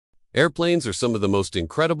Airplanes are some of the most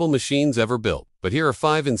incredible machines ever built, but here are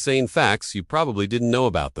 5 insane facts you probably didn't know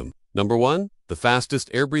about them. Number 1. The fastest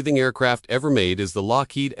air-breathing aircraft ever made is the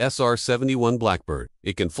Lockheed SR-71 Blackbird.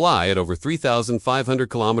 It can fly at over 3,500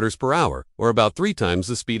 kilometers per hour, or about 3 times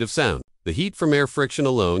the speed of sound. The heat from air friction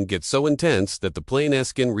alone gets so intense that the plane's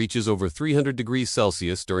skin reaches over 300 degrees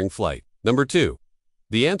Celsius during flight. Number 2.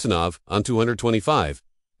 The Antonov An-225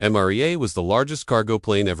 MREA was the largest cargo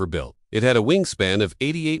plane ever built. It had a wingspan of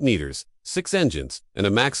 88 meters, 6 engines, and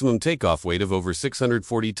a maximum takeoff weight of over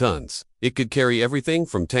 640 tons. It could carry everything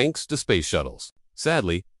from tanks to space shuttles.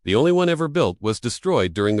 Sadly, the only one ever built was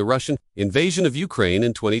destroyed during the Russian invasion of Ukraine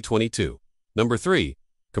in 2022. Number 3.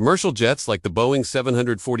 Commercial jets like the Boeing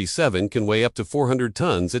 747 can weigh up to 400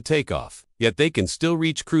 tons at takeoff, yet they can still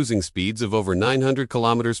reach cruising speeds of over 900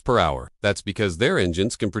 kilometers per hour. That's because their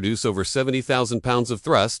engines can produce over 70,000 pounds of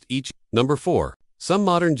thrust each. Number 4. Some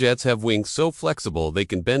modern jets have wings so flexible they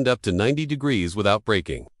can bend up to 90 degrees without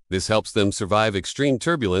breaking. This helps them survive extreme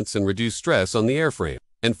turbulence and reduce stress on the airframe.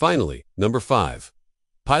 And finally, number 5.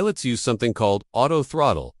 Pilots use something called auto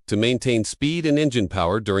throttle to maintain speed and engine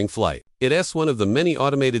power during flight. It's one of the many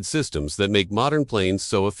automated systems that make modern planes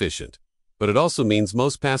so efficient. But it also means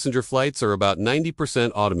most passenger flights are about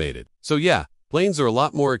 90% automated. So yeah, planes are a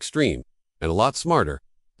lot more extreme and a lot smarter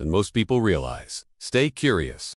than most people realize. Stay curious.